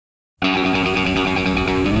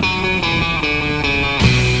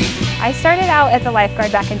I started out as a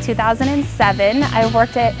lifeguard back in 2007. I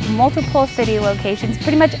worked at multiple city locations,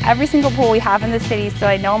 pretty much every single pool we have in the city, so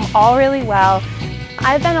I know them all really well.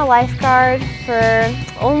 I've been a lifeguard for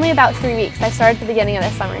only about 3 weeks. I started at the beginning of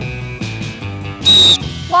this summer.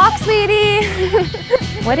 Walk, sweetie!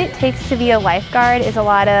 What it takes to be a lifeguard is a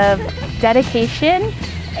lot of dedication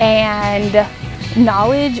and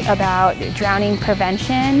knowledge about drowning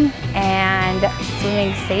prevention and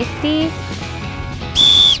swimming safety.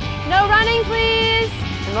 No running, please!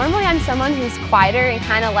 Normally I'm someone who's quieter and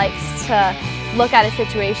kind of likes to look at a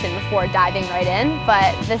situation before diving right in,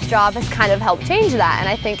 but this job has kind of helped change that, and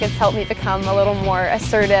I think it's helped me become a little more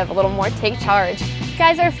assertive, a little more take charge. You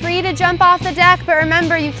guys are free to jump off the deck, but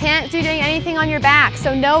remember, you can't do doing anything on your back,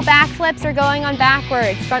 so no backflips or going on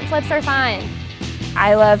backwards. Front flips are fine.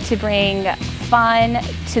 I love to bring fun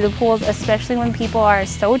to the pools, especially when people are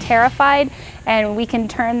so terrified, and we can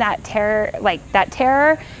turn that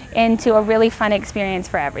terror into a really fun experience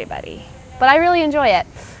for everybody. But I really enjoy it.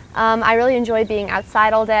 I really enjoy being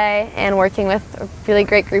outside all day and working with a really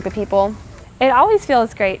great group of people. It always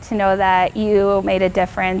feels great to know that you made a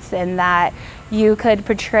difference and that you could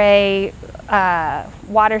portray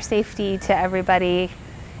water safety to everybody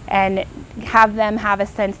and have them have a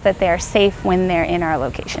sense that they're safe when they're in our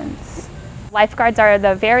locations. Lifeguards are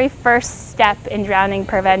the very first step in drowning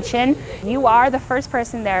prevention. You are the first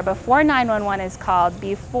person there before 911 is called,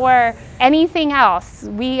 before anything else.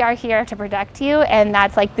 We are here to protect you, and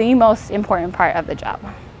that's like the most important part of the job.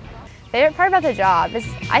 Favorite part about the job is,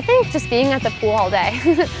 I think, just being at the pool all day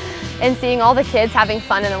and seeing all the kids having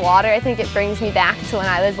fun in the water. I think it brings me back to when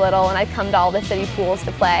I was little and I'd come to all the city pools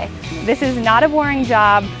to play. This is not a boring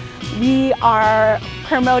job. We are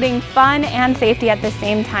promoting fun and safety at the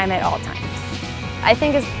same time at all times. I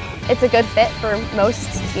think it's a good fit for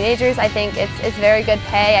most teenagers. I think it's very good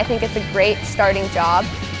pay. I think it's a great starting job.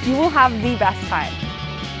 You will have the best time.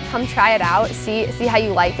 Come try it out, see how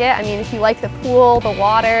you like it. I mean, if you like the pool, the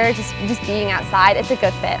water, just being outside, it's a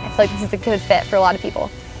good fit. I feel like this is a good fit for a lot of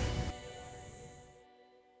people.